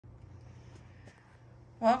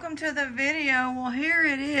Welcome to the video. Well, here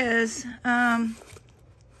it is.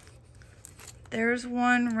 There's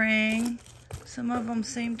one ring. Some of them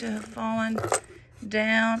seem to have fallen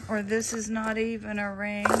down, or this is not even a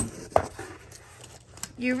ring.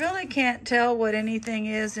 You really can't tell what anything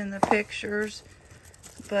is in the pictures,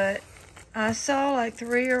 but I saw like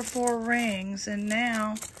 3 or 4 rings, and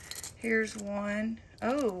now here's one.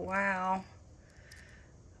 Oh, wow.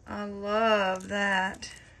 I love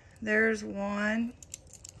that. There's one.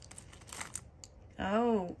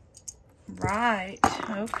 Oh, right.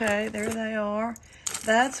 Okay, there they are.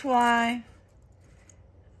 That's why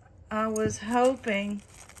I was hoping.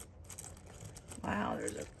 Wow,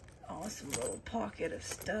 there's an awesome little pocket of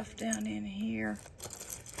stuff down in here.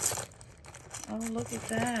 Oh, look at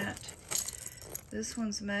that. This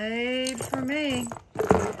one's made for me.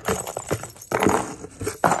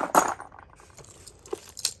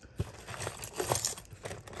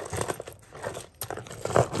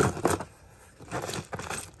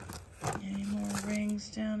 Any more rings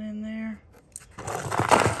down in there?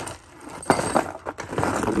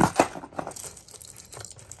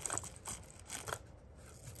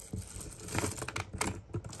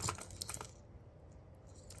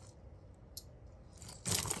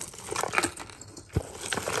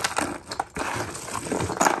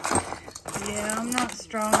 Yeah, I'm not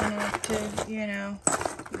strong enough to,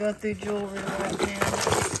 go through jewelry right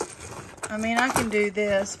now. I mean, I can do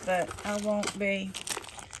this, but I won't be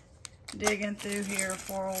digging through here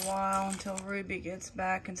for a while until Ruby gets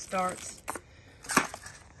back and starts,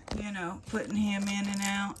 putting him in and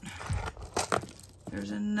out. There's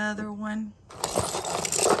another one.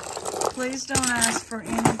 Please don't ask for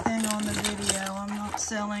anything on the video. I'm not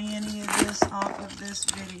selling any of this off of this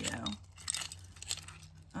video.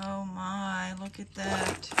 Oh my, look at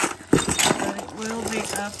that. But it will be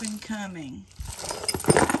up and coming.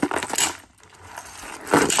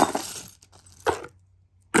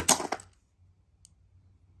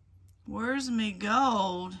 Where's me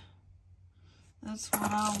gold? That's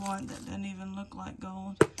what I want. That doesn't even look like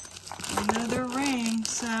gold. Another ring,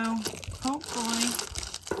 so hopefully.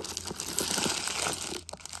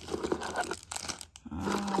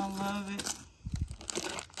 Oh, I love it.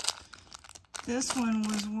 This one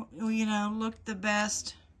was, looked the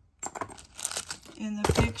best in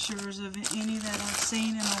the pictures of any that I've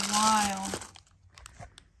seen in a while.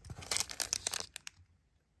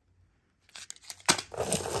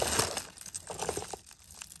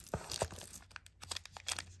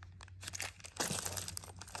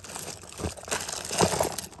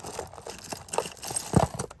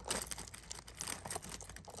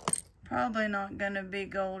 Probably not going to be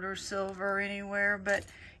gold or silver anywhere, but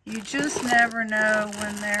you just never know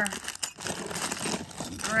when they're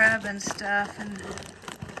grabbing stuff and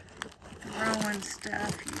throwing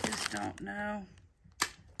stuff. You just don't know.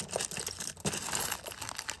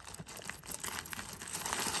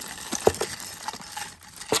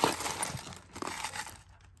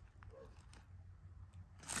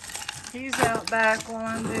 He's out back while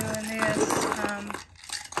I'm doing this.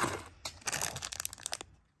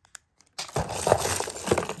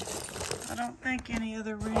 I don't think any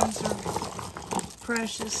other rings are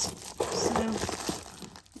precious, so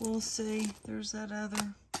we'll see. There's that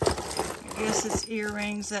other. I guess it's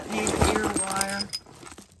earrings that need ear wire.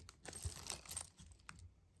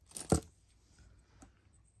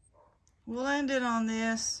 We'll end it on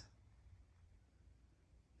this.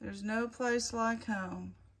 There's no place like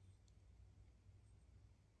home.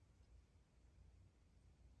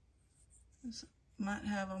 This might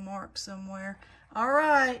have a mark somewhere. All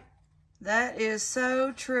right. That is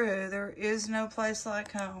so true. There is no place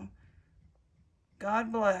like home.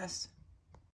 God bless.